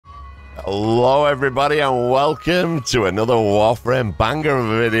Hello everybody and welcome to another Warframe banger of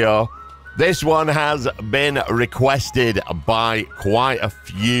a video. This one has been requested by quite a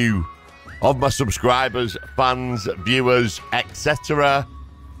few of my subscribers, fans, viewers, etc.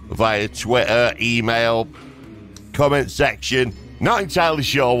 via Twitter, email, comment section. Not entirely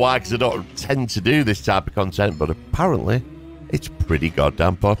sure why, because I don't tend to do this type of content, but apparently it's pretty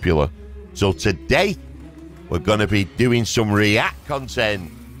goddamn popular. So today we're going to be doing some React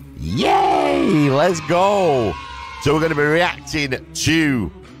content. Yay! Let's go! So we're going to be reacting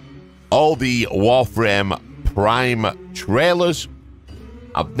to all the Warframe Prime trailers.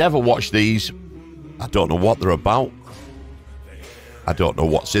 I've never watched these. I don't know what they're about. I don't know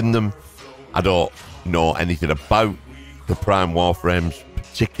what's in them. I don't know anything about the Prime Warframes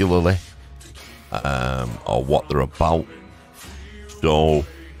particularly, or what they're about. So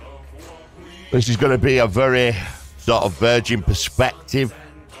this is going to be a very sort of virgin perspective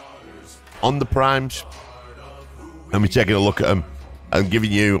on the Primes, and we're taking a look at them and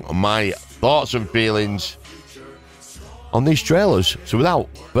giving you my thoughts and feelings on these trailers. So without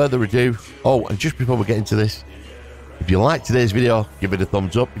further ado, oh, and just before we get into this, if you like today's video, give it a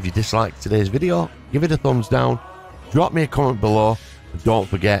thumbs up. If you dislike today's video, give it a thumbs down. Drop me a comment below, and don't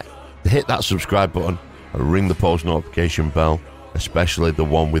forget to hit that subscribe button and ring the post notification bell, especially the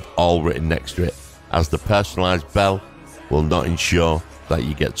one with all written next to it, as the personalized bell will not ensure that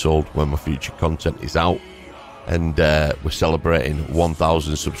you get told when my future content is out. And we're celebrating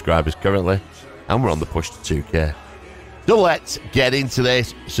 1,000 subscribers currently, and we're on the push to 2K. So let's get into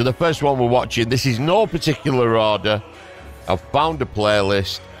this. So the first one we're watching, this is no particular order. I've found a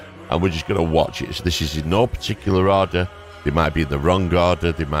playlist and we're just going to watch it. So this is in no particular order. They might be in the wrong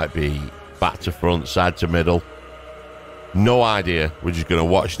order, they might be back to front, side to middle. No idea. We're just going to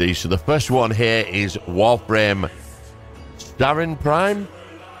watch these. So the first one here is Warframe Starren Prime.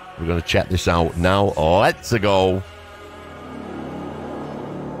 We're going to check this out now. Let's go.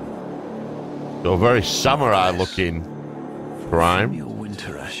 So very samurai looking Prime. From your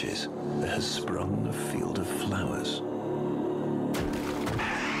winter ashes, there has sprung a field of flowers.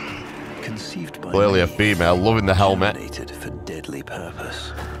 Conceived by clearly a female, loving the helmet. For deadly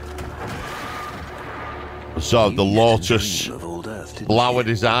purpose. So the lotus flower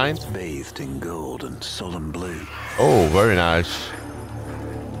design. Bathed in gold and solemn blue. Oh, very nice.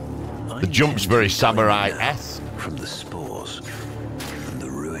 The jump's very samurai-esque. From the spores and the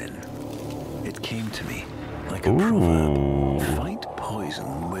ruin, it came to me like a proverb. Fight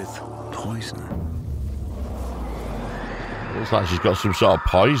poison with poison. Looks like she's got some sort of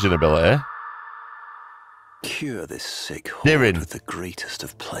poison ability. Cure this sick horde with the greatest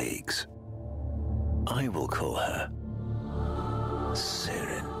of plagues. I will call her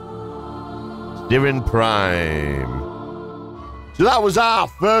Sirin. Sirin Prime. So that was our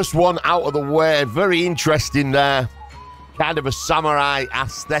first one out of the way. Very interesting there. Kind of a samurai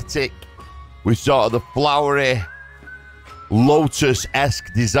aesthetic with sort of the flowery,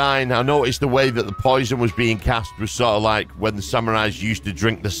 lotus-esque design. I noticed the way that the poison was being cast was sort of like when the samurais used to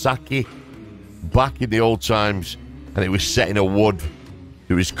drink the sake back in the old times, and it was set in a wood.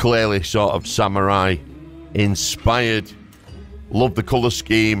 It was clearly sort of samurai inspired. Love the color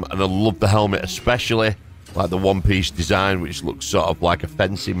scheme, and I love the helmet especially, like the one-piece design, which looks sort of like a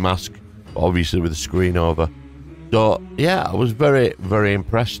fencing mask, obviously with a screen over. So yeah, I was very, very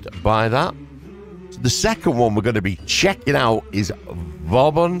impressed by that. So the second one we're going to be checking out is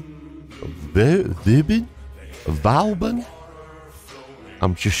Valben.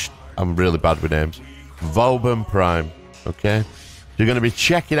 I'm really bad with names. Valben Prime. Okay, so you're going to be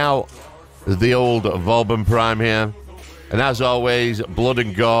checking out the old Valben Prime here, and as always, blood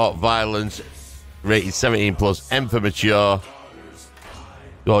and gore, violence, rated 18+, M for mature.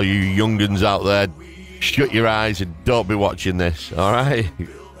 All you young'uns out there, shut your eyes and don't be watching this. All right,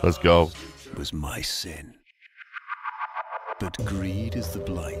 let's go. It was my sin, but greed is the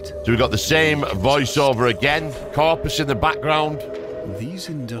blight. So we've got the same voiceover again. Corpus in the background. These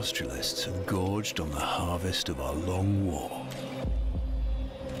industrialists have gorged on the harvest of our long war.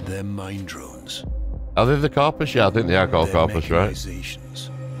 They're mine drones. Are they the Corpus? Yeah, I think they are called Corpus, right?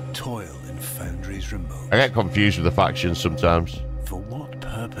 Toil in foundries remote. I get confused with the factions sometimes. For what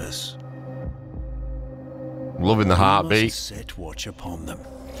purpose? Loving the heartbeat. Set watch upon them.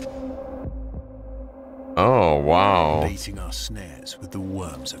 Oh, wow. Baiting our snares with the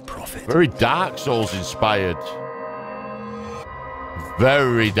worms of profit. Very Dark Souls inspired.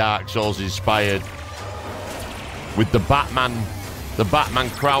 Very Dark Souls inspired. With the Batman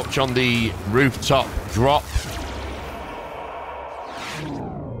crouch on the rooftop drop.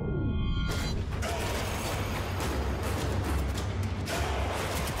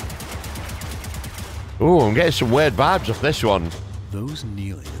 Oh, I'm getting some weird vibes off this one. Those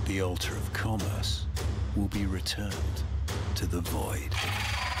kneeling at the altar of commerce will be returned to the void.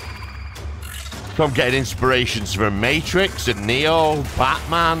 So I'm getting inspirations from Matrix and Neo,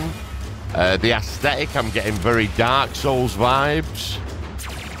 Batman. The aesthetic, I'm getting very Dark Souls vibes.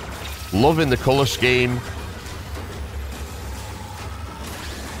 Loving the color scheme.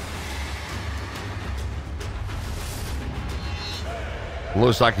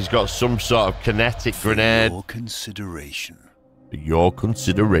 Looks like he's got some sort of kinetic grenade. Your consideration. Your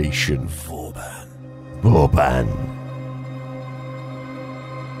consideration. Vauban. Vauban.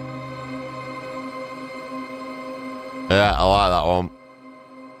 Yeah, I like that one.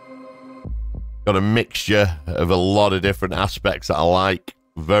 Got a mixture of a lot of different aspects that I like.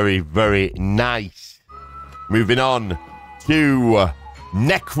 Very, very nice. Moving on to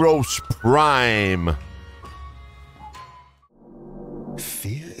Necros Prime.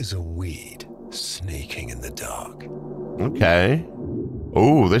 Fear is a weed snaking in the dark. Okay.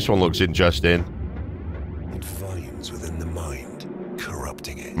 Oh, this one looks interesting. It vines within the mind,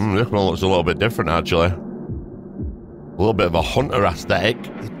 corrupting it. This one looks a little bit different, actually. A little bit of a hunter aesthetic.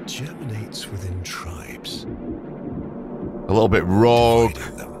 It germinates within tribes. A little bit rogue.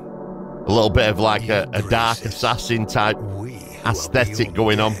 A little bit of like a dark assassin type aesthetic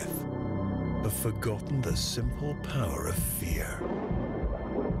going on. Have forgotten the simple power of fear.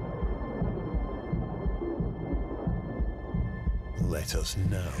 Let us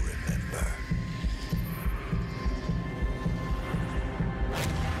now remember.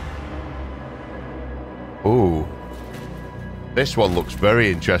 Ooh. This one looks very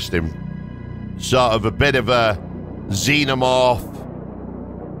interesting. Sort of a bit of a xenomorph.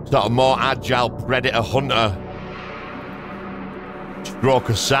 Sort of more agile predator hunter. Stroke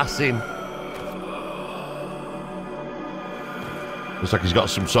assassin. Looks like he's got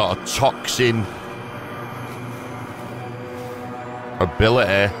some sort of toxin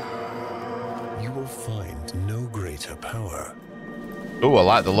ability. You will find no greater power. Oh, I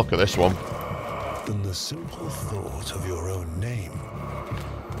like the look of this one. Than the simple thought of your own name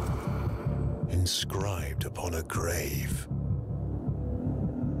inscribed upon a grave.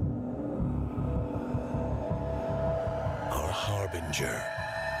 Our harbinger.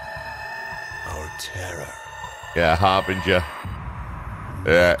 Our terror. Yeah, harbinger.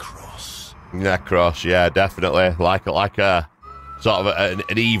 Yeah. Necros. Necros, yeah, definitely. Like a sort of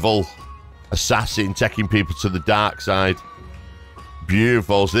an evil assassin taking people to the dark side.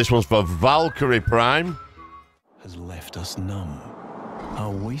 Beautiful. So this one's for Valkyrie Prime. Has left us numb.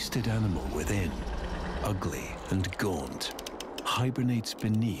 Our wasted animal within, ugly and gaunt, hibernates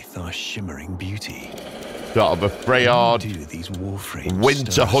beneath our shimmering beauty. Sort of a Freyard Do these Warframes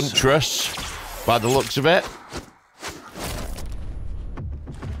winter stir huntress, by the looks of it.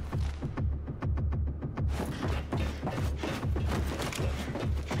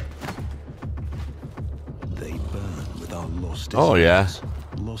 They burn with our lost Oh, yeah.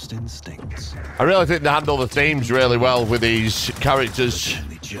 lost instincts. I really think they handle the themes really well with these characters.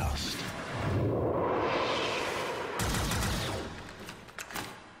 Only just.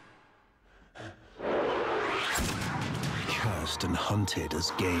 Cursed and hunted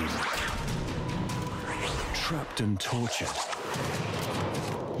as game. Trapped and tortured.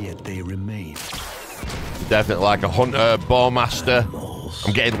 Yet they remain. Definitely like a hunter, bowmaster.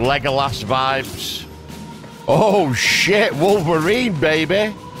 I'm getting Legolas vibes. Oh shit, Wolverine,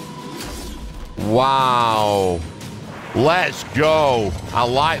 baby. Wow. Let's go. I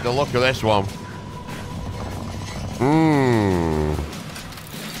like the look of this one.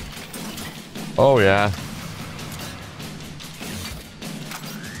 Oh yeah.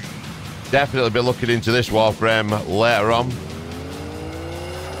 Definitely be looking into this Warframe later on.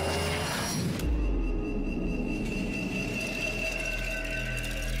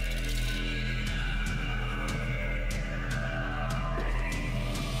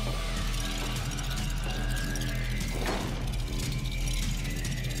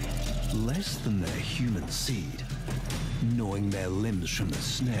 Less than their human seed, gnawing their limbs from the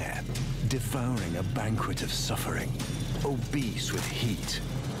snare, devouring a banquet of suffering, obese with heat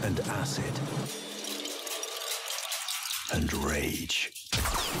and acid and rage.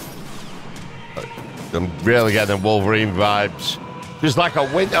 I'm really getting the Wolverine vibes. Just like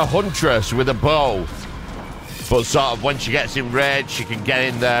a winter huntress with a bow. But sort of when she gets in rage, she can get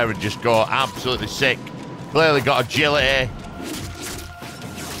in there and just go absolutely sick. Clearly got agility.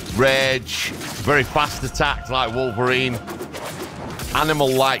 Rage, very fast attacks like Wolverine,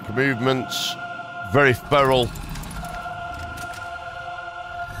 animal-like movements, very feral.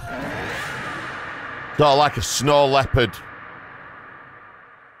 Sort of like a snow leopard.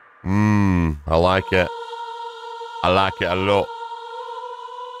 I like it. I like it a lot.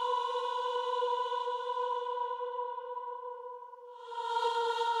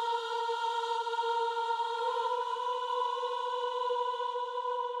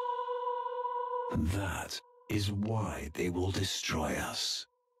 That is why they will destroy us.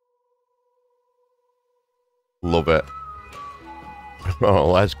 Love it.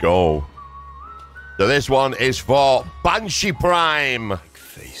 Oh, let's go. So this one is for Banshee Prime.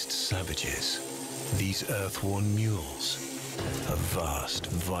 Faced savages, these earth-worn mules, a vast,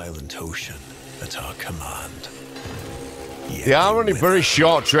 violent ocean at our command. Yet They are only very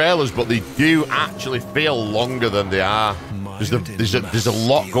short trailers, but they do actually feel longer than they are. There's a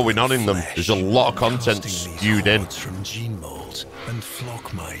lot going on in them. There's a lot of content spewed in. From gene molds and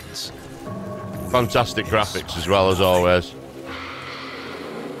flock mines. Fantastic graphics as well as always.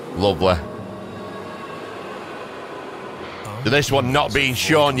 Lovely. So this one not being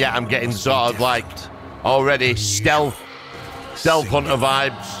shown yet, I'm getting sort of like already stealth hunter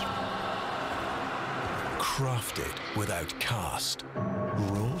vibes. Crafted without cast,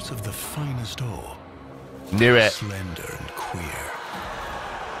 wrought of the finest ore. Knew it. Slender and queer.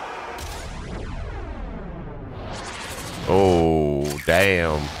 Oh,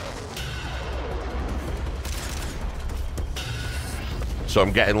 damn. So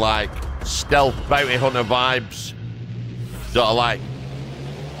I'm getting like stealth bounty hunter vibes. Sort of like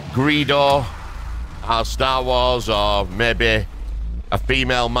Greedo out of Star Wars, or maybe a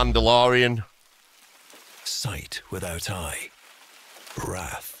female Mandalorian. Sight without eye.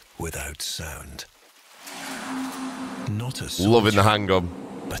 Wrath without sound. Not a soldier, Loving the handgun.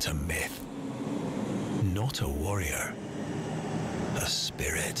 but a myth. Not a warrior, a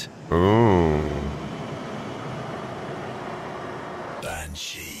spirit. Ooh.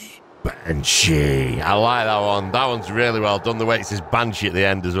 Banshee. Banshee. I like that one. That one's really well done. The way it says Banshee at the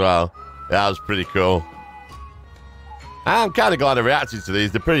end as well. That was pretty cool. I'm kind of glad I reacted to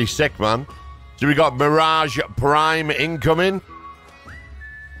these. They're pretty sick, man. So we got Mirage Prime incoming.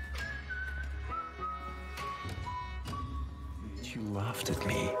 You laughed at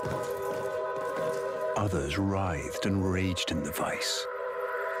me. Others writhed and raged in the vice.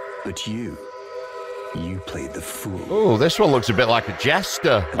 But you played the fool. Oh, this one looks a bit like a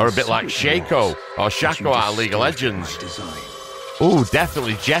Jester, or a bit like Shaco, or Shaco out of League of Legends. Oh,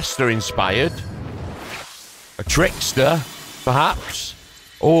 definitely Jester inspired. A Trickster, perhaps.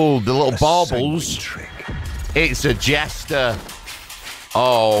 Oh, the little baubles. It's a Jester.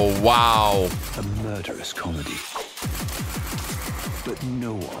 Oh, wow. A murderous comedy. But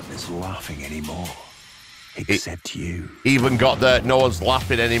no one is laughing anymore. Except you. Even got the no one's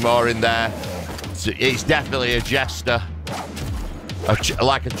laughing anymore in there. It's definitely a Jester.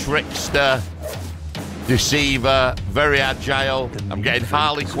 Like a Trickster. Deceiver. Very agile. I'm getting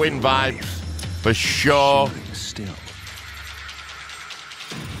Harley Quinn vibes. For sure. Still.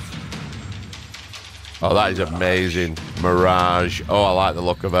 Oh, that is amazing. Mirage. Oh, I like the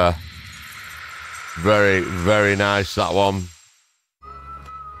look of her. Very, very nice, that one.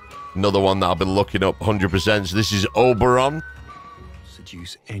 Another one that I've been looking up 100%. So this is Oberon.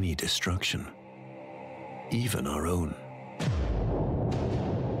 Seduce any destruction. Even our own.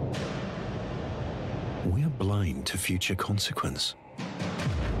 We are blind to future consequence.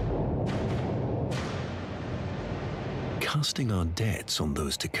 Casting our debts on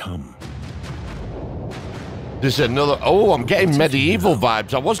those to come. This is another... Oh, I'm getting medieval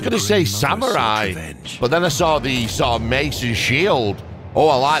vibes. I was going to say samurai, but then I saw the sort of mace and shield. Oh,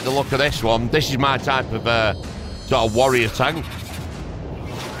 I like the look of this one. This is my type of sort of warrior tank.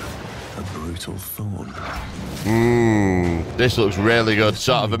 A brutal thorn. This looks really good.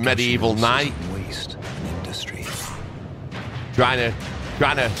 Sort of a medieval knight. Waste and industry. Trying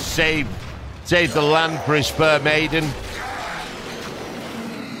to save the land for his fair maiden.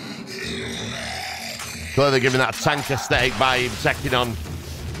 Clearly giving that tank aesthetic by him taking on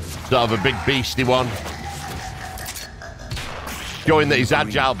sort of a big beastie one. Showing that he's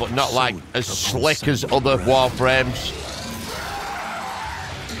agile, but not like as slick as other Warframes.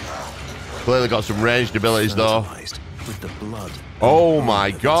 Clearly got some ranged abilities though. Oh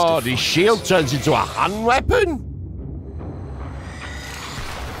my god, his shield turns into a hand weapon?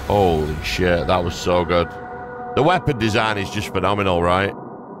 Holy shit, that was so good. The weapon design is just phenomenal, right?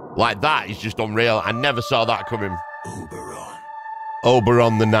 Like that is just unreal. I never saw that coming.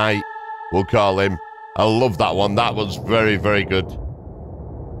 Oberon the Knight, we'll call him. I love that one. That was very, very good.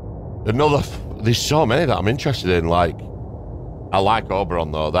 There's so many that I'm interested in. Like, I like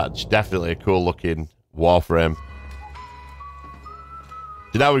Oberon though. That's definitely a cool looking Warframe.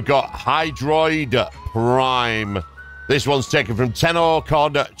 So now we've got Hydroid Prime. This one's taken from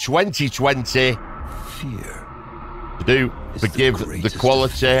TenorCon 2020. Fear Do forgive the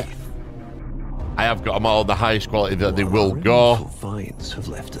quality. I have got them all the highest quality that they will go. Vines have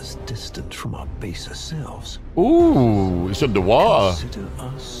left us distant from our baser selves. Ooh, it's underwater. Consider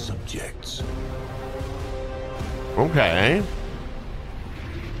us subjects. Okay.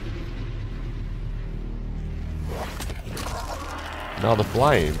 Now they're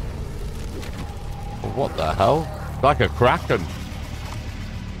flying. What the hell? It's like a kraken.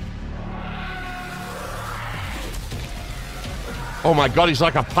 Oh my god, he's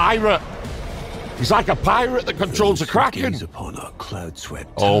like a pirate. He's like a pirate that controls a kraken. Upon our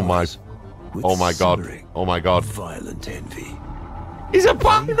cloud-swept oh my god. Oh my god. Violent envy. He's a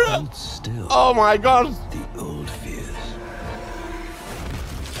pirate. Still, oh my god. The old fears.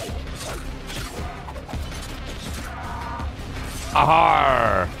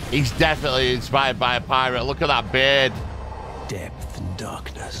 Arr! He's definitely inspired by a pirate. Look at that beard. Depth and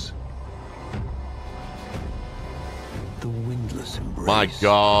darkness. The windless embrace. My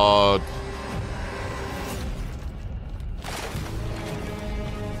god.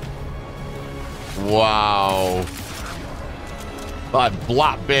 Wow. Like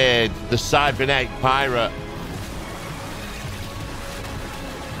Blackbeard, the cybernetic pirate.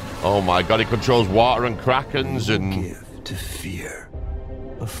 Oh my god, he controls water and krakens and... Give to fear.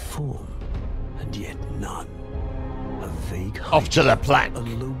 A form, and yet none. A vague height, off to the plank. A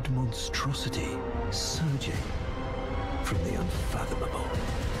lobed monstrosity surging from the unfathomable.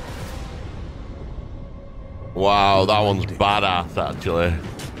 Wow, that one's badass actually.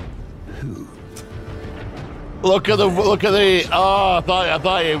 Who? Look at the oh, I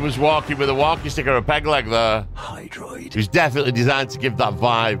thought he was walking with a walkie stick or a peg leg there. Hydroid. He's definitely designed to give that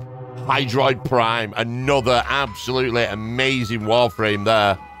vibe. Hydroid Prime, another absolutely amazing Warframe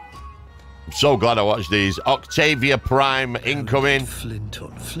there. I'm so glad I watched these. Octavia Prime incoming. Flint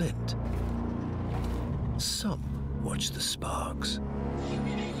on flint. Some watch the sparks.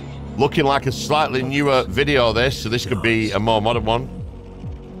 Looking like a slightly newer video this, so this could be a more modern one.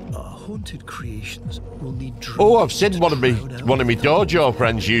 Our haunted creations will need. Oh, I've seen one of me dojo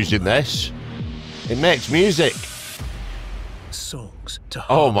friends using this. It makes music. Songs to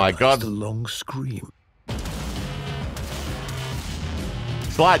oh my god. The long scream.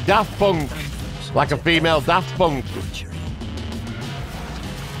 It's like Daft Punk. Like a female Daft Punk.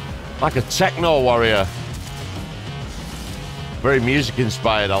 Like a techno warrior. Very music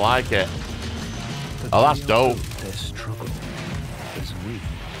inspired, I like it. Oh, that's dope. Their struggle as we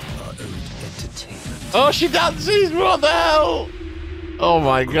are owed entertainment. Oh, she dances! What the hell? Oh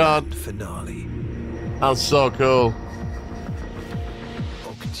my god. Finale. That's so cool.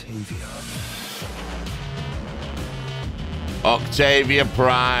 Octavia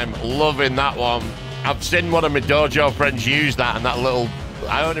Prime, loving that one. I've seen one of my dojo friends use that, and that little,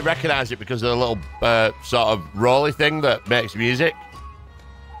 I only recognize it because of the little sort of rolly thing that makes music.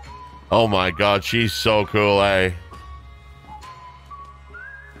 Oh my god, she's so cool, eh?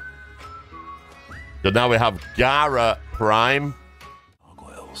 So now we have Gara Prime.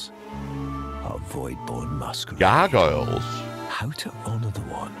 Gargoyles. Our void-born masquerade. Gargoyles? How to honor the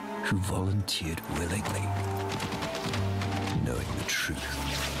one who volunteered willingly. Knowing the truth,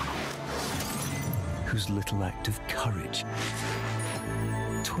 whose little act of courage.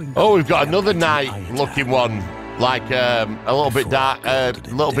 Oh, we've got another knight-looking one, like a little bit dark, a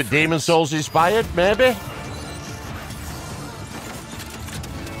little bit Demon Souls inspired, maybe.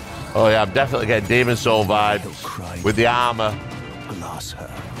 Oh yeah, I'm definitely getting Demon Soul vibes with the armor. Glass her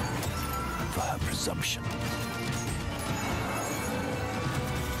for her presumption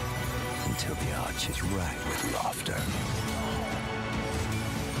until the arches rang with laughter.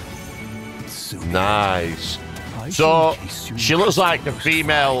 Nice. So she looks like a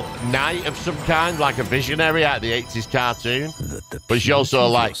female knight of some kind, like a visionary out of the 80s cartoon. But she also,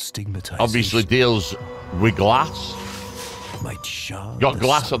 like, obviously deals with glass. Got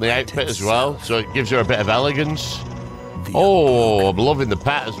glass on the outfit as well, so it gives her a bit of elegance. Oh, I'm loving the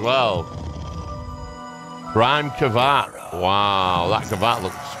pet as well. Prime Kavat. Wow, that Kavat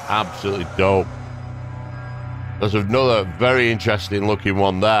looks absolutely dope. There's another very interesting looking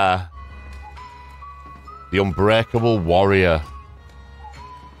one there. The Unbreakable Warrior.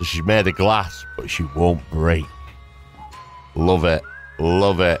 So she's made of glass, but she won't break. Love it.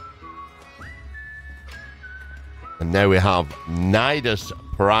 Love it. And now we have Nidus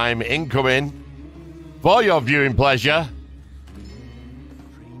Prime incoming for your viewing pleasure.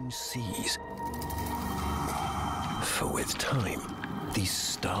 Seas. For with time, these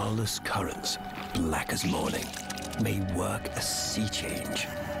starless currents, black as morning, may work a sea change.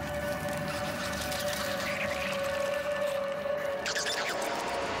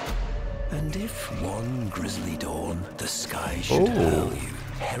 And if one grisly dawn the sky should hurl you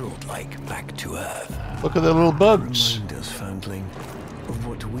herald-like back to earth, look at the little bugs. remind us, foundling, of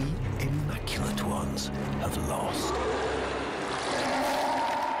what we immaculate ones have lost.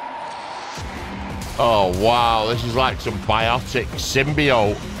 Oh wow, this is like some biotic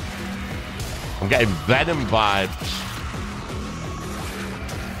symbiote. I'm getting Venom vibes.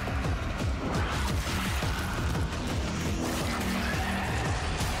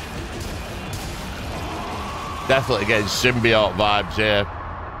 Definitely getting symbiote vibes here.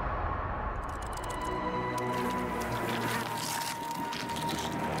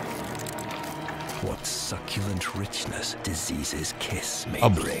 What succulent richness disease's kiss may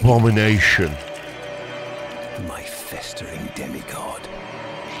bring. Abomination. My festering demigod.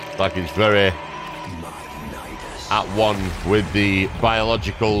 Like it's very My Nidus. at one with the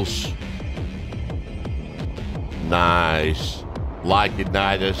biologicals. Nice. Like it,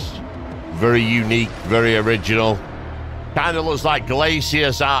 Nidus. Very unique, very original. Kind of looks like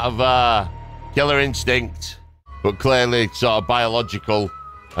Glacius out of Killer Instinct, but clearly sort of biological.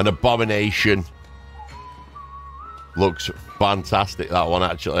 An abomination. Looks fantastic, that one,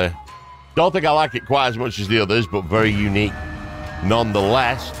 actually. Don't think I like it quite as much as the others, but very unique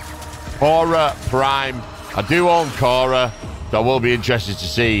nonetheless. Cora Prime. I do own Cora, so I will be interested to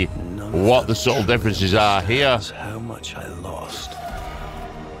see what the subtle differences are here. How much I lost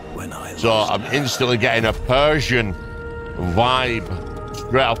when I So I'm instantly getting a Persian vibe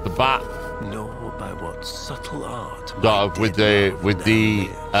straight off the bat. Nor by what subtle art Sort of with the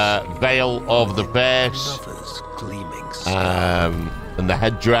veil over the face, and the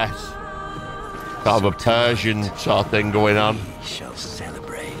headdress. Sort of a Persian sort of thing going on. Shall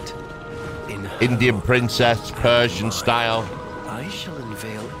celebrate. Indian princess, Persian style. I shall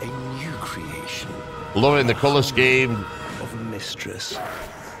unveil a new creation. Loving the colour scheme. Of mistress.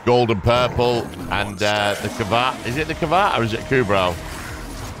 Gold and purple, and the Kavat. Is it the Kavat or is it Kubrau?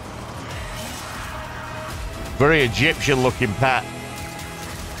 Very Egyptian looking pet.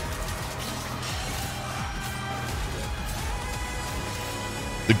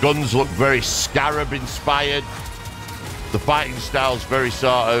 The guns look very Scarab inspired. The fighting style's very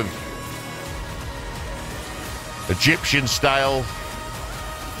sort of Egyptian style.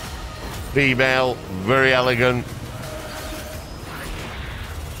 Female, very elegant.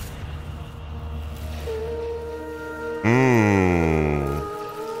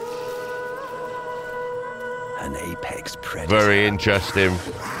 An apex predator. Very interesting.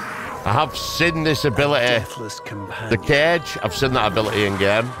 I have seen this ability. The cage, I've seen that ability in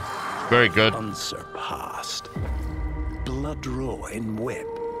game. Very good. Unsurpassed. Blood raw in whip,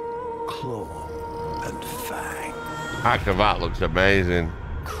 claw, and fang. Akavat looks amazing.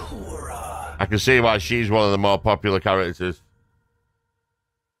 Cora. I can see why she's one of the more popular characters.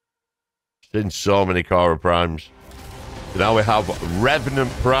 Seen so many Cora Primes. Now we have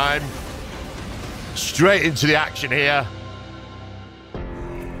Revenant Prime. Straight into the action here.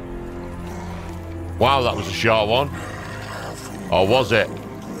 Wow, that was a short one. Or was it?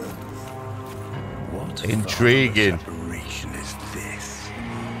 What intriguing. Is this?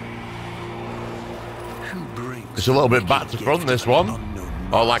 Who brings It's a little bit back to front, this one.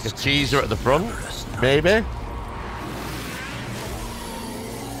 Or like a teaser at the front, maybe.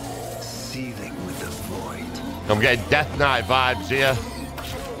 Seething with the void. I'm getting Death Knight vibes here.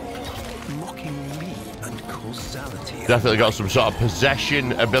 Mocking me and causality. Definitely got some sort of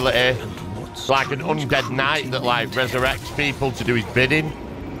possession ability. It's like an undead knight that like resurrects people to do his bidding.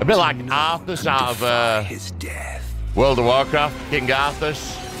 A bit like Arthas out of his death. World of Warcraft, King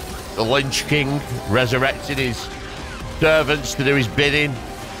Arthas. The Lynch King resurrected his servants to do his bidding.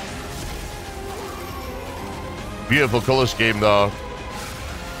 Beautiful colour scheme though.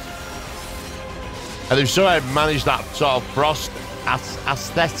 And they've somehow managed that sort of frost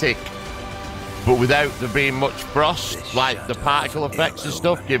aesthetic, but without there being much frost, like the particle effects and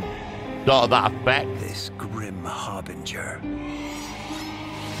stuff give sort of that effect. This grim harbinger.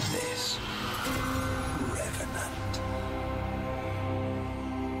 This revenant.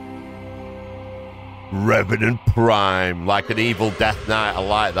 Revenant Prime, like an evil Death Knight. I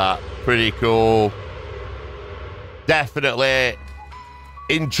like that. Pretty cool. Definitely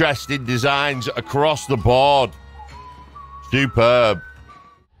interesting designs across the board. Superb.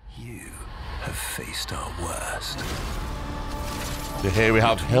 You have faced our worst. So here we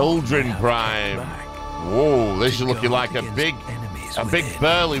have Hildren Prime. Whoa, this is looking like a big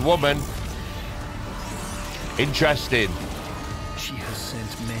burly woman. Interesting. She has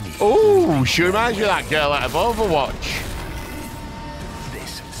sent many. Oh, she reminds me of that girl out of Overwatch.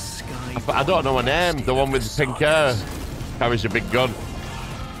 This sky I don't know her name. The one with the pink hair. Carries a big gun.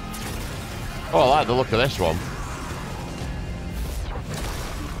 Oh, I like the look of this one.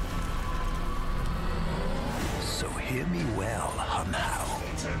 So hear me well, Hunhow.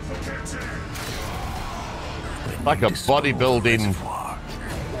 Like a bodybuilding,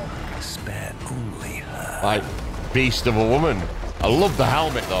 spare only her. like, beast of a woman. I love the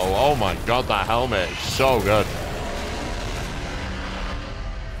helmet, though. Oh, my God, that helmet is so good.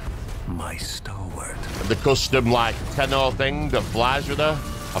 My stalwart. And the custom, like, tenor thing that flies with her.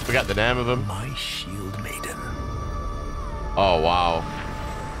 I forget the name of them. My shield maiden. Oh, wow.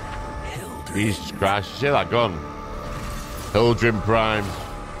 Hildred. Jesus Christ. You see that gun? Hildred Prime.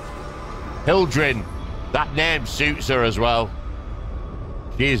 Hildred. That name suits her as well.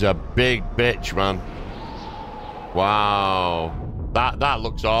 She's a big bitch, man. Wow. That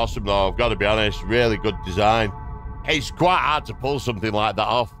looks awesome, though. I've got to be honest. Really good design. It's quite hard to pull something like that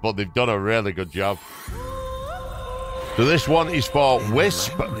off, but they've done a really good job. So this one is for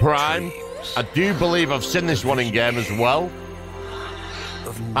Wisp Prime. I do believe I've seen this one in game as well.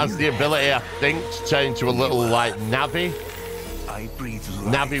 Has the ability, I think, to turn into a little, like, Navi.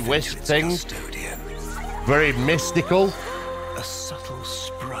 Navi Wisp thing. Very mystical. A subtle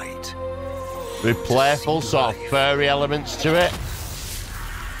sprite. Very playful, sort of furry elements to it.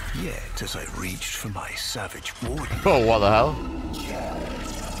 Yet, as I reached for my savage warden, Oh, what the hell?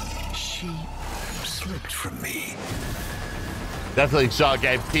 she slipped from me. Definitely sort of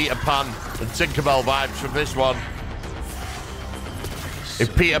getting Peter Pan and Tinkerbell vibes from this one.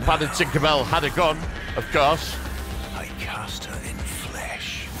 If Peter Pan and Tinkerbell had a gun, of course. I cast her in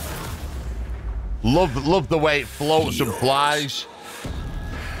flesh. Love the way it floats and flies.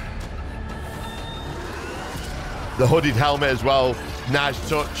 The hooded helmet as well. Nice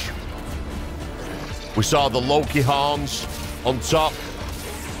touch. We saw the Loki horns on top.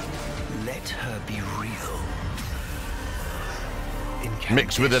 Let her be real.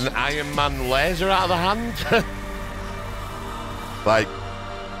 Mixed with an Iron Man laser out of the hand.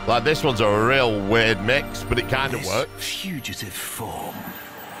 like this one's a real weird mix, but it kind of works. Fugitive form.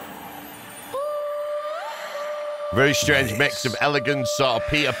 Very strange mix of elegance, sort of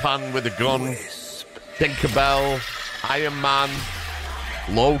Peter Pan with a gun, Wisp. Tinkerbell, Iron Man,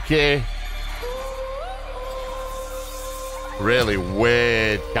 Loki. Really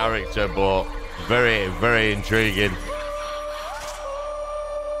weird character, but very, very intriguing.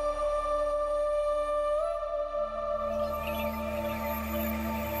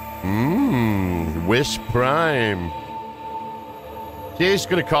 Wisp Prime. See, it's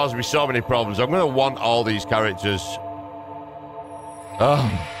going to cause me so many problems. I'm going to want all these characters.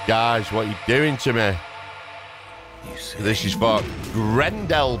 Oh, guys, what are you doing to me? This is for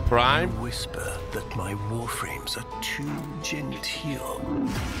Grendel Prime. Whisper that my warframes are too genteel.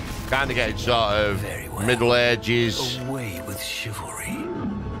 Kind of getting sort of Well. Middle Ages, Away with chivalry.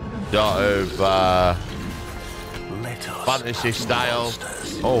 sort of Let us fantasy have style.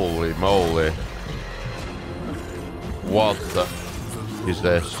 monsters. Holy moly. What the is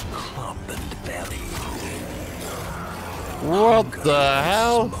this? Club and belly. What the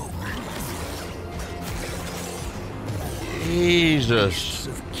hell? Smoke. Jesus.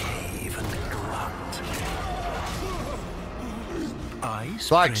 Of cave and glut.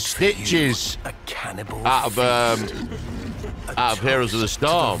 It's like Stitches a cannibal out of Heroes of the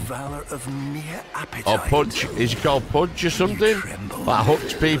Storm. valor of mere appetite. Or Pudge. Is it called Pudge or something? That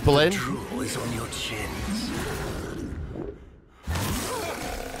hooks people in. Drool is on your chins.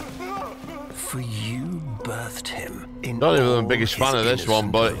 For you birthed him in Not even the all biggest his fan of this one,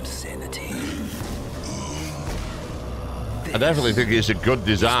 innocent but obscenity. I definitely think it's a good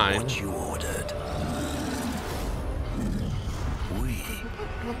design. What you ordered. We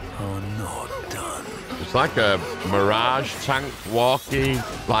are not done. It's like a Mirage tank walking,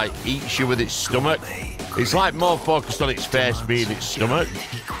 like eats you with its stomach. It's like more focused on its face being its stomach.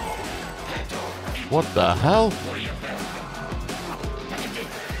 What the hell?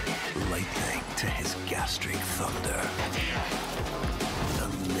 Lightning to his gastric thunder. The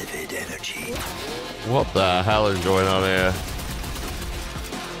livid energy. What the hell is going on here?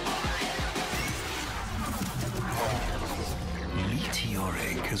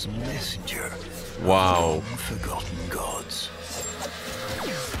 Meteoric as messenger. Wow. Of forgotten gods.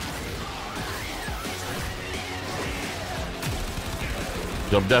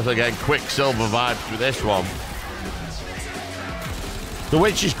 So I'm definitely getting Quicksilver vibes with this one. So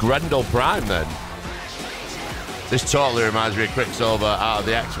which is Grendel Prime then? This totally reminds me of Quicksilver out of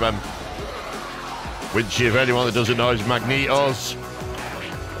the X-Men. Which, if anyone that doesn't know, is Magneto's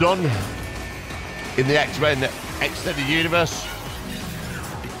son in the X-Men Extended Universe.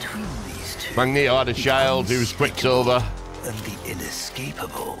 Between these two, Magneto had a child who was Quicksilver. and the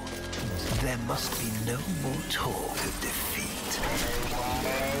inescapable. There must be no more talk of defeat.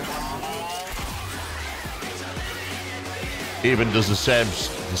 Even does the same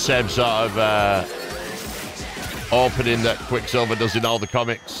sort of opening that Quicksilver does in all the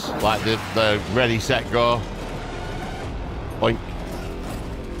comics, like the ready, set, go. Boink.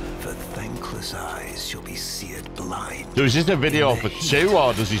 For thankless eyes shall be seared blind. So is this a video for 2,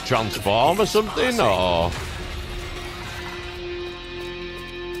 or does he transform or something, or?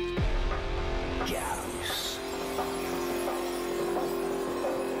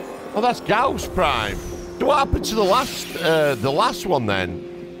 Oh, that's Gauss Prime. So what happened to the last one then?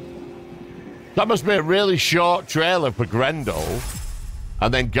 That must be a really short trailer for Grendel,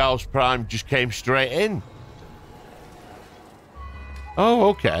 and then Gauss Prime just came straight in. Oh,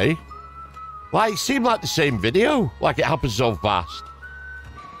 okay. Like, it seemed like the same video. Like, it happened so fast.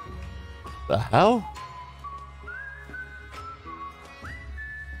 The hell?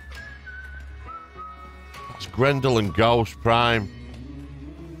 That's Grendel and Gauss Prime.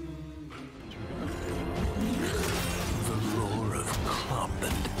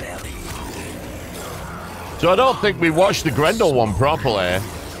 So I don't think we watched the Grendel one properly.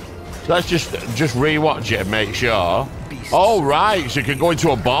 So let's just rewatch it and make sure. Oh, right. So you can go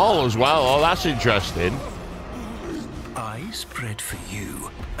into a ball as well. Oh, that's interesting. I spread for you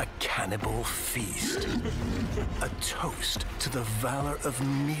a cannibal feast. A toast to the valor of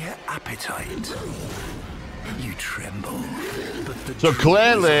mere appetite. You tremble. But the so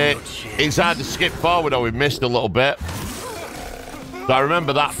clearly, it's hard to skip forward, or we missed a little bit. So I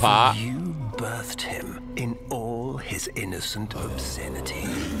remember that part. You birthed him in all his innocent obscenity.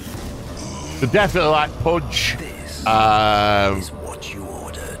 So definitely like Pudge. This is what you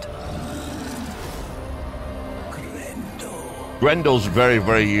ordered. Grendel's very,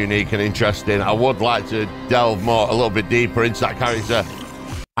 very unique and interesting. I would like to delve a little bit deeper into that character.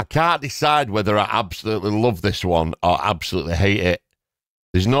 I can't decide whether I absolutely love this one or absolutely hate it.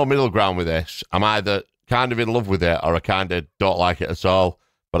 There's no middle ground with this. I'm either kind of in love with it or I kind of don't like it at all.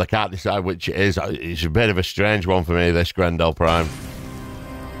 But I can't decide which it is. It's a bit of a strange one for me, this Grendel Prime.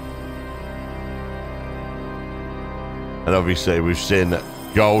 And obviously we've seen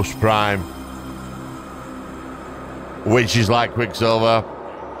Ghost Prime, which is like Quicksilver.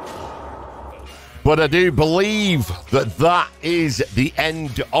 But I do believe that that is the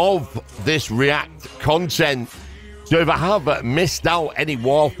end of this React content. So if I have missed out any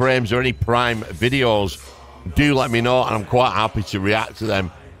Warframes or any Prime videos, do let me know, and I'm quite happy to react to them.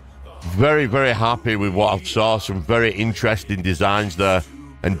 Very, very happy with what I saw. Some very interesting designs there,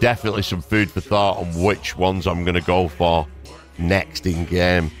 and definitely some food for thought on which ones I'm going to go for next in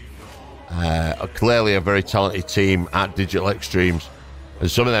game. Clearly a very talented team at Digital Extremes,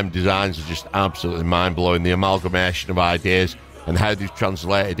 and some of them designs are just absolutely mind-blowing. The amalgamation of ideas and how they've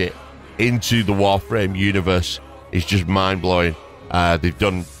translated it into the Warframe universe is just mind-blowing. They've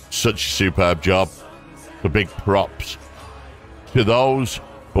done such a superb job. So big props to those.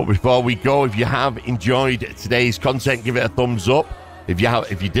 But before we go, if you have enjoyed today's content, give it a thumbs up. If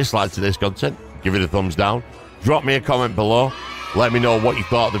you disliked today's content, give it a thumbs down. Drop me a comment below. Let me know what you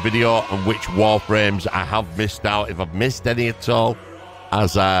thought of the video and which Warframes I have missed out, if I've missed any at all,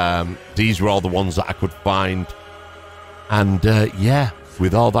 as these were all the ones that I could find. And yeah,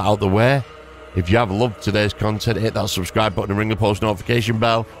 with all that out of the way, if you have loved today's content, hit that subscribe button and ring the post notification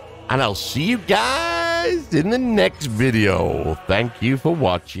bell. And I'll see you guys in the next video. Thank you for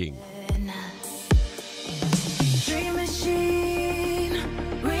watching.